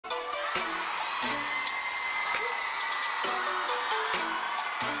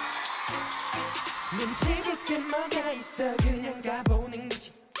눈치 볼 게 뭐가 있어 그냥 가보는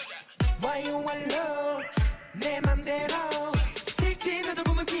거지 Why you want love 내 맘대로 직진하다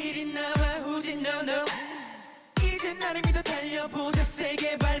보면 길이 나와 후진 no no 이제 나를 믿어 달려보자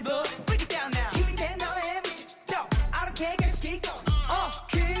세게 밟어 Break it down now 힘이 돼 너의 무식도 아렇게 계속 keep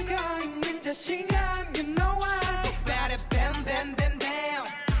going 그거 있는 자신감 you know why Better bam bam bam bam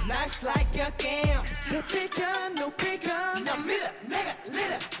Life's like a game 지켜 높이가 난 믿어 내가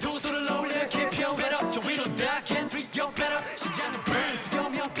leader 두 손을 올려 keep your head up 저 위로 다 can't treat you better 심장은 burn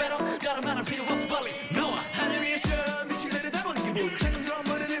뜨거우면 better 다른 말은 필요 없어 빨리 너와 하늘 위에서 미칠 내려다보는 기분 작은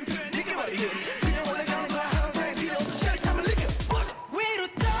것만은 표현 느껴버리는 그냥 올라가는 거야 항상 필요 없어 짜릿함을 느껴 위로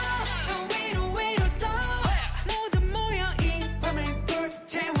떠 위로 위로 떠 모두 모여 이 밤을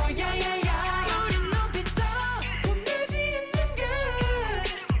불태워 야야야 우린 높이 떠 꿈되지 않는 걸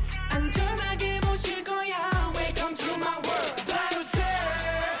안전하게 모실 거야 Welcome to my world 바로 돼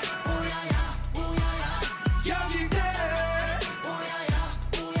오야야 오야야 여길 돼 오야야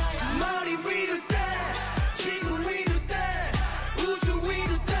오야야 머리 위로 돼 지구 위로 돼 우주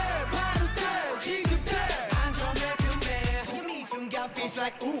위로 돼 바로 돼 지금 돼 안전하게 돼 지금 이 순간 feels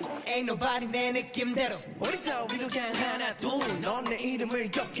like ooh ain't nobody 내 느낌대로 우리 더 위로 간 하나 둘넌 내 이름을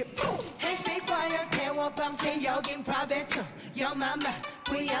기억해 Hashtag fire 태워 밤새 여긴 private Your mama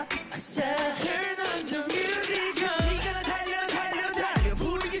we up Turn on the music 시간을 달려 달려 달려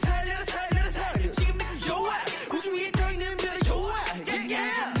분위기 살려 살려 살려 지금 느낌 좋아 우주 위에 떠있는 별이 좋아 yeah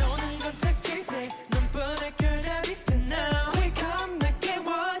yeah 너는 건딱지색 넌 뻔할 거나 비슷해 now Wake up 나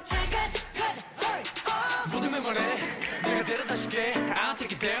깨워 잘 가자 가자 hurry up 모든 멤버네 내가 데려다 줄게 I'll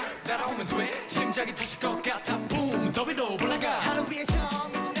take it there 따라오면 돼 심장이 터질 것 같아 boom 더 위로 올라가 하늘 위에서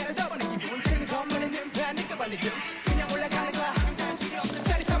미친 내려다보는 기분 지금 건물의 눈판 느껴버리듯 그냥 올라가는 거야 항상 필요 없어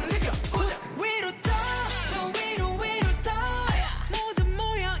짜릿함을 느껴 보자 위로 떠 위로 위로 떠 모두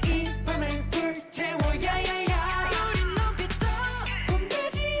모여 이 밤을 불태워 야야야 우린 높이 떠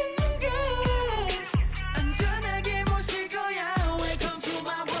꿈되지 않는 걸 안전하게 모실 거야 Welcome to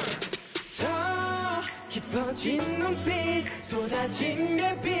my world 더 깊어진 눈빛 쏟아진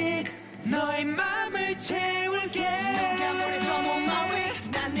별빛 너의 맘을 채울게